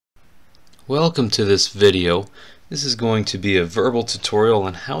Welcome to this video. This is going to be a verbal tutorial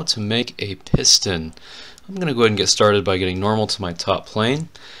on how to make a piston. I'm going to go ahead and get started by getting normal to my top plane,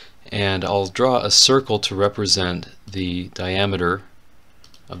 and I'll draw a circle to represent the diameter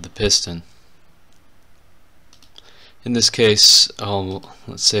of the piston. In this case,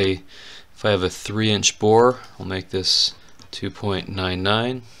 let's say if I have a 3-inch bore, I'll make this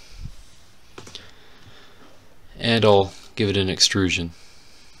 2.99, and I'll give it an extrusion.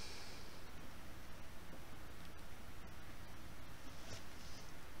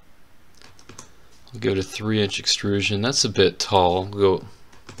 I'll give it a 3-inch extrusion. That's a bit tall. We'll go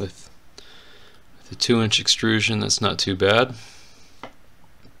with a 2-inch extrusion. That's not too bad.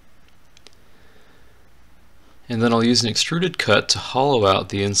 And then I'll use an extruded cut to hollow out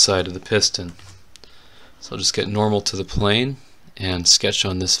the inside of the piston. So I'll just get normal to the plane and sketch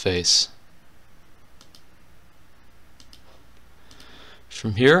on this face.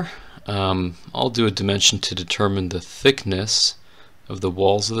 From here, I'll do a dimension to determine the thickness of the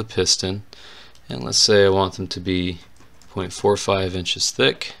walls of the piston. And let's say I want them to be 0.45 inches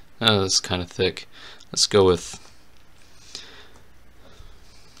thick. That's kind of thick. Let's go with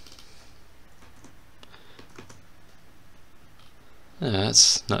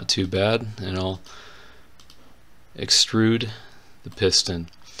that's not too bad, and I'll extrude the piston.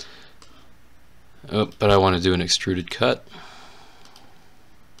 But I want to do an extruded cut.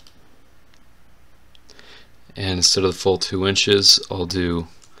 And instead of the full 2 inches, I'll do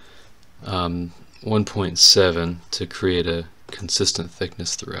 1.7 to create a consistent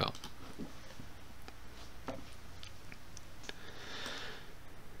thickness throughout.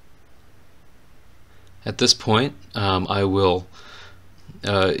 At this point, I will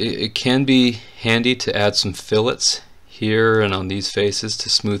it can be handy to add some fillets here and on these faces to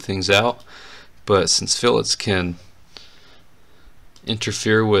smooth things out, but since fillets can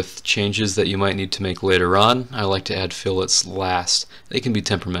interfere with changes that you might need to make later on, I like to add fillets last. They can be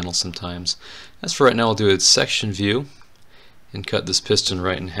temperamental sometimes. As for right now, I'll do a section view and cut this piston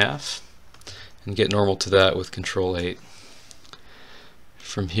right in half and get normal to that with Control 8.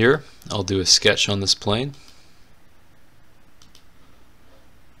 From here, I'll do a sketch on this plane,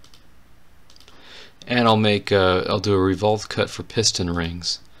 and I'll do a revolved cut for piston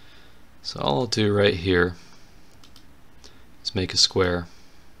rings. So all I'll do right here is make a square.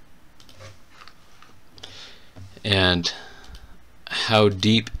 And how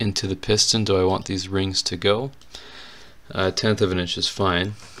deep into the piston do I want these rings to go? 1/10 of an inch is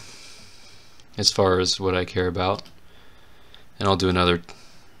fine as far as what I care about. And I'll do another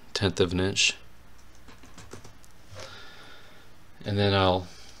 1/10 of an inch. And then I'll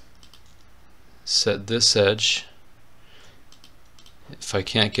set this edge. If I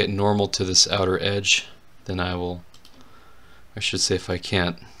can't get normal to this outer edge, then I should say if I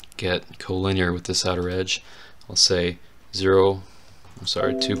can't get collinear with this outer edge, I'll say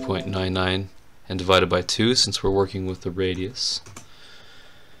 2.99 and divided by 2, since we're working with the radius.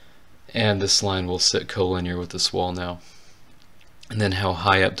 And this line will sit collinear with this wall now. And then how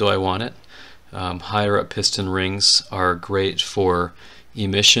high up do I want it? Higher up piston rings are great for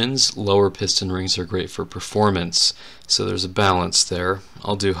emissions, lower piston rings are great for performance, so there's a balance there.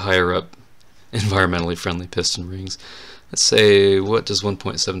 I'll do higher up environmentally friendly piston rings. Let's say, what does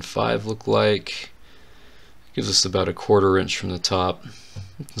 1.75 look like? It gives us about a 1/4 inch from the top.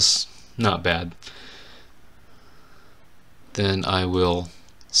 It's not bad. Then I will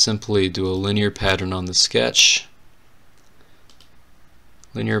simply do a linear pattern on the sketch.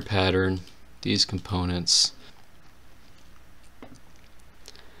 Linear pattern, these components,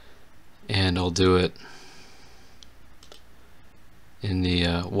 and I'll do it in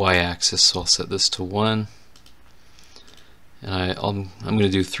the y-axis, so I'll set this to 1. And I'm going to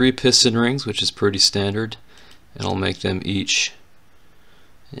do 3 piston rings, which is pretty standard, and I'll make them each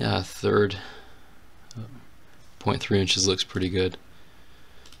 0.3 inches looks pretty good.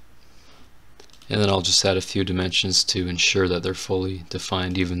 And then I'll just add a few dimensions to ensure that they're fully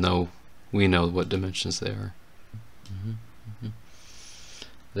defined, even though we know what dimensions they are.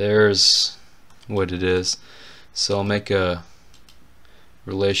 There's what it is. So I'll make a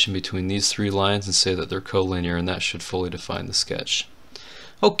relation between these 3 lines and say that they're collinear, and that should fully define the sketch.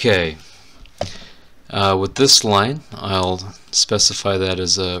 Okay, with this line I'll specify that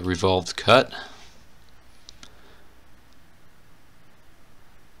as a revolved cut.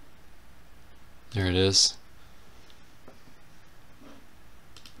 There it is.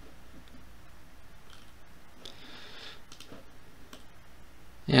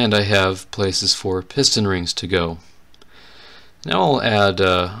 And I have places for piston rings to go. Now I'll add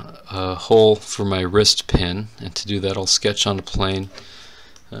a hole for my wrist pin, and to do that I'll sketch on a plane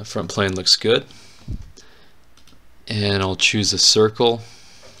Front plane looks good. And I'll choose a circle.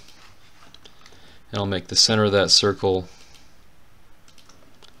 And I'll make the center of that circle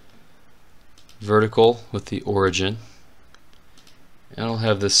vertical with the origin. And I'll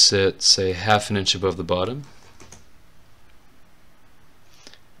have this sit, say, 1/2 inch above the bottom.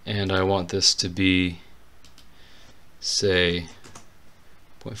 And I want this to be, say,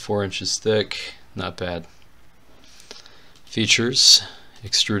 0.4 inches thick. Not bad. Features,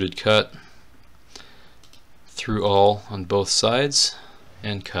 extruded cut, through all on both sides,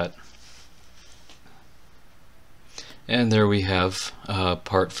 and cut. And there we have a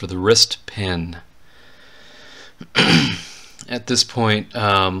part for the wrist pin. At this point,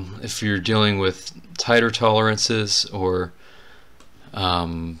 if you're dealing with tighter tolerances or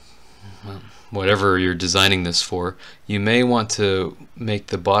whatever you're designing this for, you may want to make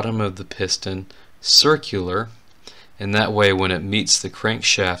the bottom of the piston circular, and that way when it meets the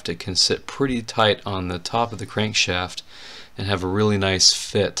crankshaft it can sit pretty tight on the top of the crankshaft and have a really nice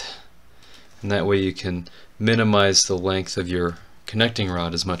fit. And that way you can minimize the length of your connecting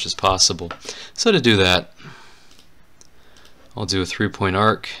rod as much as possible. So to do that, I'll do a 3-point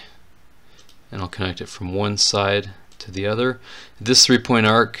arc and I'll connect it from one side to the other. This 3-point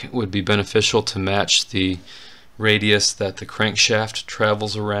arc would be beneficial to match the radius that the crankshaft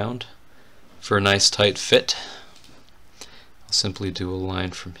travels around for a nice tight fit. I'll simply do a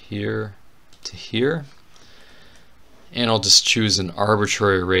line from here to here, and I'll just choose an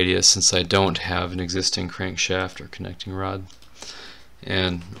arbitrary radius since I don't have an existing crankshaft or connecting rod.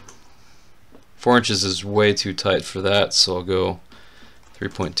 And 4 inches is way too tight for that, so I'll go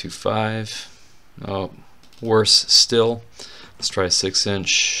 3.25. Oh, worse still, let's try 6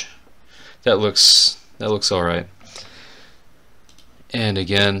 inch. That looks alright. And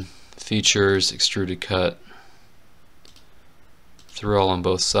again, features, extruded cut, through all on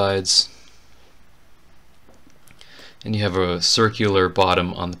both sides. And you have a circular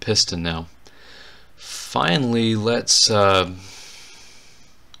bottom on the piston now. Finally, let's talk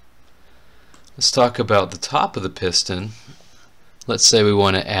about the top of the piston. Let's say we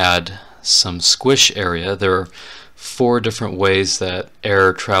want to add some squish area. There are 4 different ways that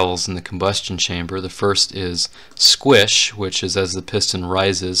air travels in the combustion chamber. The first is squish, which is as the piston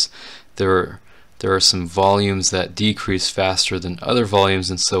rises, there are some volumes that decrease faster than other volumes,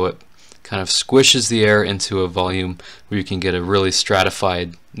 and so it kind of squishes the air into a volume where you can get a really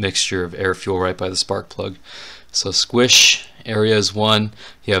stratified mixture of air fuel right by the spark plug. So squish area is one.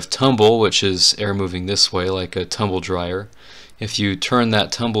 You have tumble, which is air moving this way like a tumble dryer. If you turn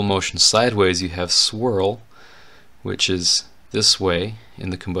that tumble motion sideways, you have swirl, which is this way in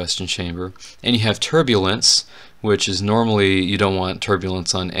the combustion chamber. And you have turbulence, which is normally you don't want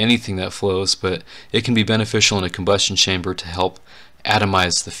turbulence on anything that flows, but it can be beneficial in a combustion chamber to help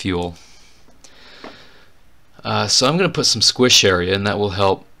atomize the fuel. So I'm going to put some squish area, and that will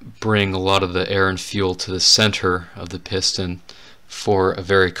help bring a lot of the air and fuel to the center of the piston for a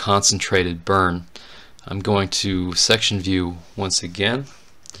very concentrated burn. I'm going to section view once again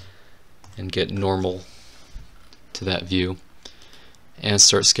and get normal to that view and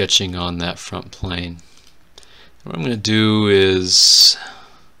start sketching on that front plane. What I'm going to do is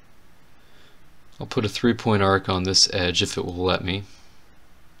I'll put a 3-point arc on this edge if it will let me.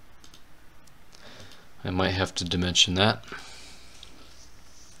 I might have to dimension that.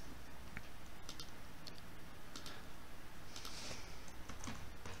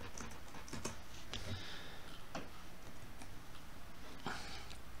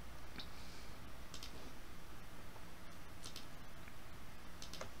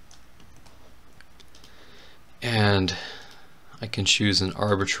 And I can choose an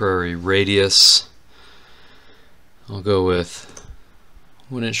arbitrary radius. I'll go with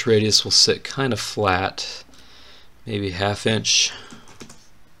 1 inch radius. Will sit kind of flat, maybe 1/2 inch.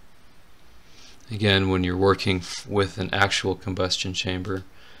 Again, when you're working with an actual combustion chamber,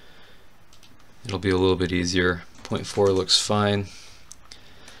 it'll be a little bit easier. 0.4 looks fine.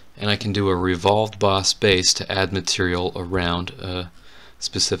 And I can do a revolved boss base to add material around a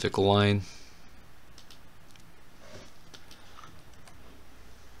specific line.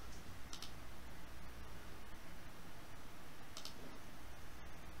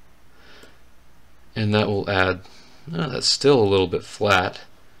 And that will add, that's still a little bit flat,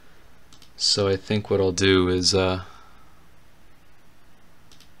 so I think what I'll do is go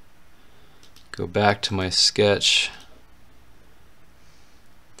back to my sketch.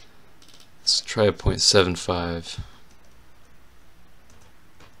 Let's try a 0.75.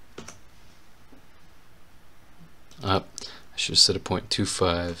 I should have said a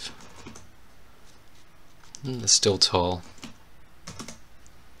 0.25. That's still tall.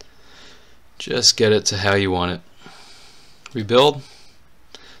 Just get it to how you want it. Rebuild.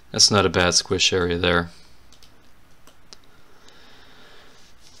 That's not a bad squish area there.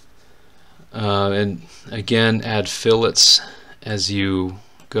 And again, add fillets as you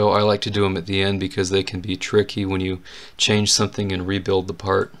go. I like to do them at the end because they can be tricky when you change something and rebuild the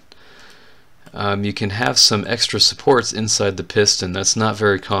part. You can have some extra supports inside the piston. That's not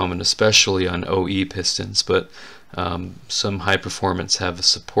very common, especially on OE pistons, but some high performance have a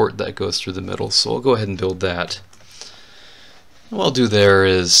support that goes through the middle, so I'll go ahead and build that. And what I'll do there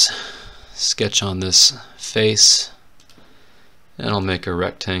is sketch on this face, and I'll make a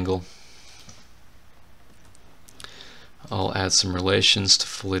rectangle. I'll add some relations to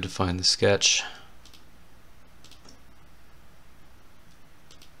fully define the sketch.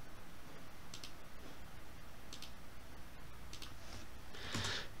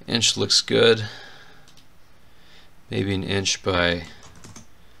 Inch looks good. Maybe an inch by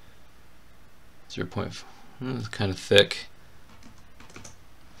 0.5. It's kind of thick.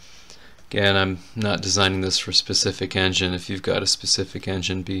 Again, I'm not designing this for a specific engine. If you've got a specific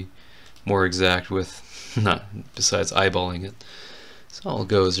engine, be more exact with not besides eyeballing it. So I'll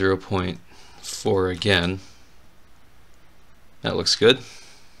go 0.4 again. That looks good.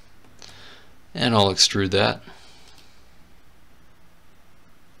 And I'll extrude that.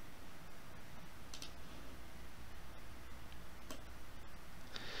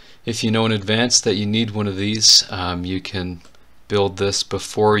 If you know in advance that you need one of these, you can build this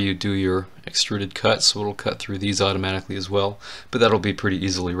before you do your extruded cut, so it'll cut through these automatically as well, but that'll be pretty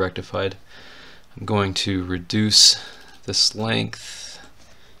easily rectified. I'm going to reduce this length.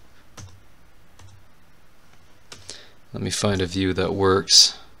 Let me find a view that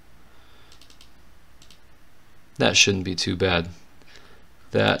works. That shouldn't be too bad.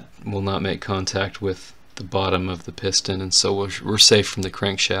 That will not make contact with the bottom of the piston, and so we're safe from the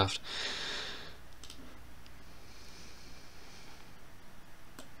crankshaft.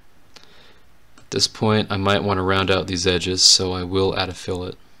 At this point I might want to round out these edges, so I will add a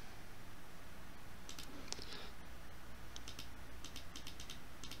fillet.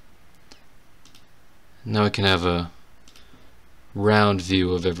 Now I can have a round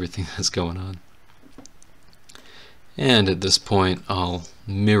view of everything that's going on. And at this point I'll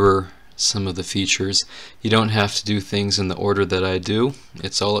mirror some of the features. You don't have to do things in the order that I do.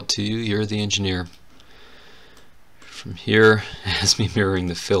 It's all up to you. You're the engineer. From here, it has me mirroring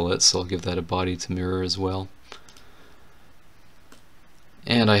the fillet, so I'll give that a body to mirror as well.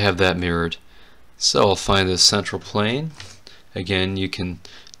 And I have that mirrored. So I'll find the central plane. Again, you can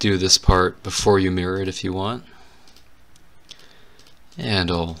do this part before you mirror it if you want.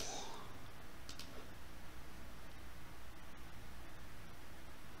 And I'll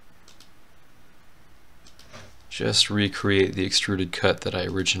just recreate the extruded cut that I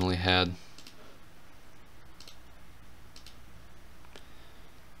originally had.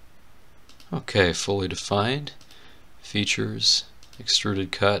 Okay, fully defined. Features,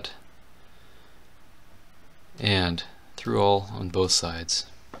 extruded cut, and through all on both sides.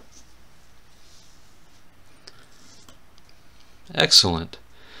 Excellent.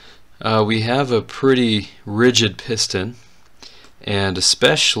 We have a pretty rigid piston, and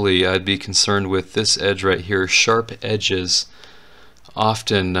especially I'd be concerned with this edge right here. Sharp edges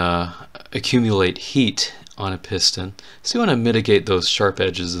often accumulate heat on a piston, so you want to mitigate those sharp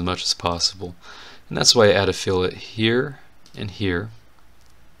edges as much as possible, and that's why I add a fillet here and here,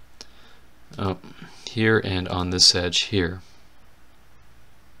 here and on this edge here.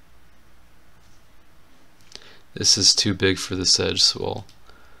 This is too big for this edge, so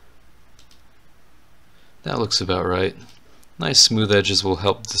that looks about right. Nice smooth edges will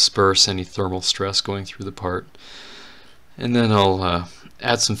help disperse any thermal stress going through the part. And then I'll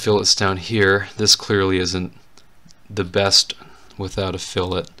add some fillets down here. This clearly isn't the best without a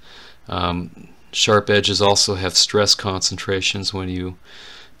fillet. Sharp edges also have stress concentrations when you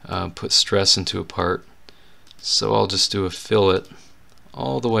put stress into a part. So I'll just do a fillet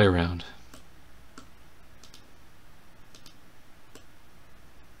all the way around.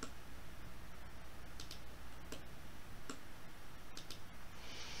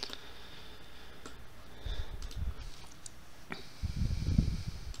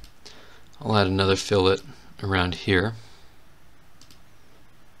 I'll add another fillet around here.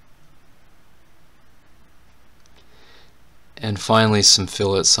 And finally some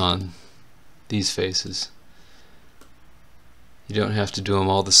fillets on these faces. You don't have to do them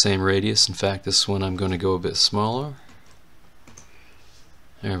all the same radius. In fact, this one I'm going to go a bit smaller.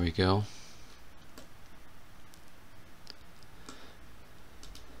 There we go.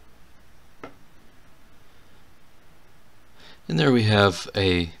 And there we have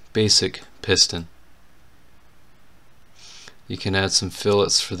a basic piston. You can add some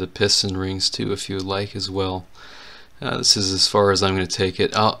fillets for the piston rings too if you would like as well. This is as far as I'm going to take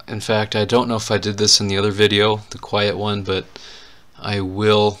it. In fact, I don't know if I did this in the other video, the quiet one, but I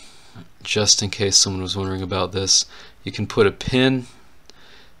will, just in case someone was wondering about this. You can put a pin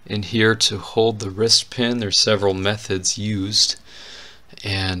in here to hold the wrist pin. There's several methods used,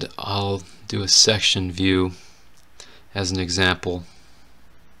 and I'll do a section view as an example.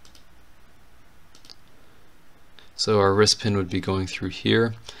 So our wrist pin would be going through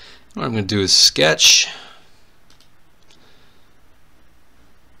here. What I'm going to do is sketch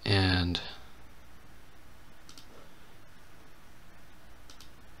and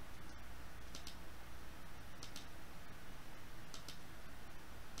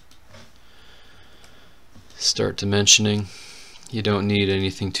start dimensioning. You don't need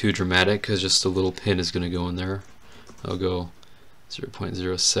anything too dramatic because just a little pin is going to go in there. I'll go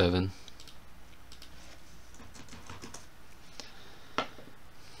 0.07.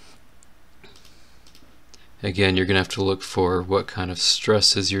 Again, you're going to have to look for what kind of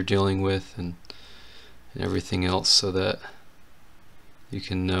stresses you're dealing with and everything else so that you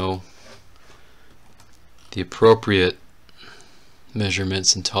can know the appropriate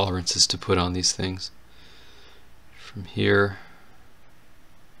measurements and tolerances to put on these things. From here,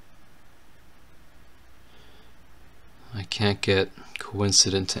 I can't get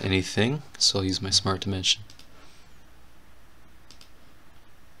coincident to anything, so I'll use my smart dimension.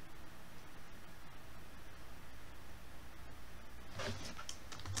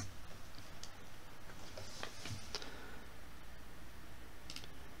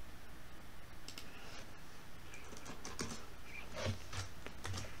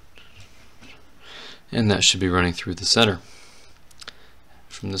 And that should be running through the center.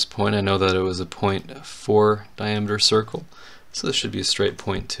 From this point, I know that it was a 0.4 diameter circle, so this should be a straight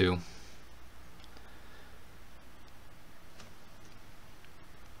 0.2.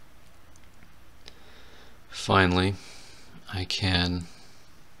 Finally, I can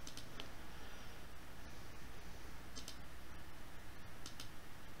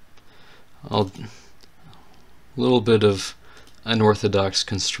a little bit of unorthodox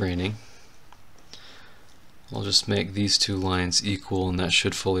constraining. I'll just make these two lines equal, and that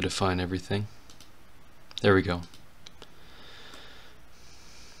should fully define everything. There we go.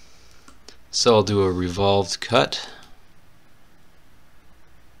 So I'll do a revolved cut.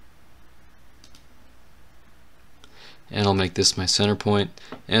 And I'll make this my center point,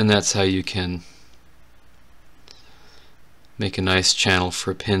 and that's how you can make a nice channel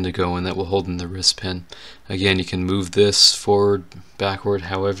for a pin to go in that will hold in the wrist pin. Again, you can move this forward, backward,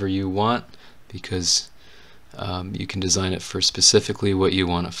 however you want, because you can design it for specifically what you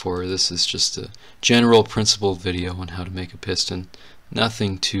want it for. This is just a general principle video on how to make a piston.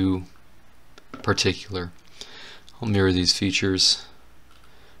 Nothing too particular. I'll mirror these features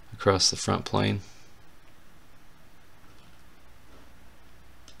across the front plane.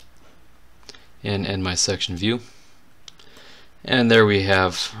 And end my section view. And there we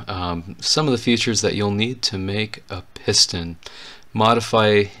have some of the features that you'll need to make a piston.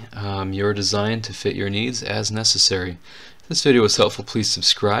 Modify your design to fit your needs as necessary. If this video was helpful, please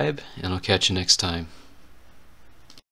subscribe, and I'll catch you next time.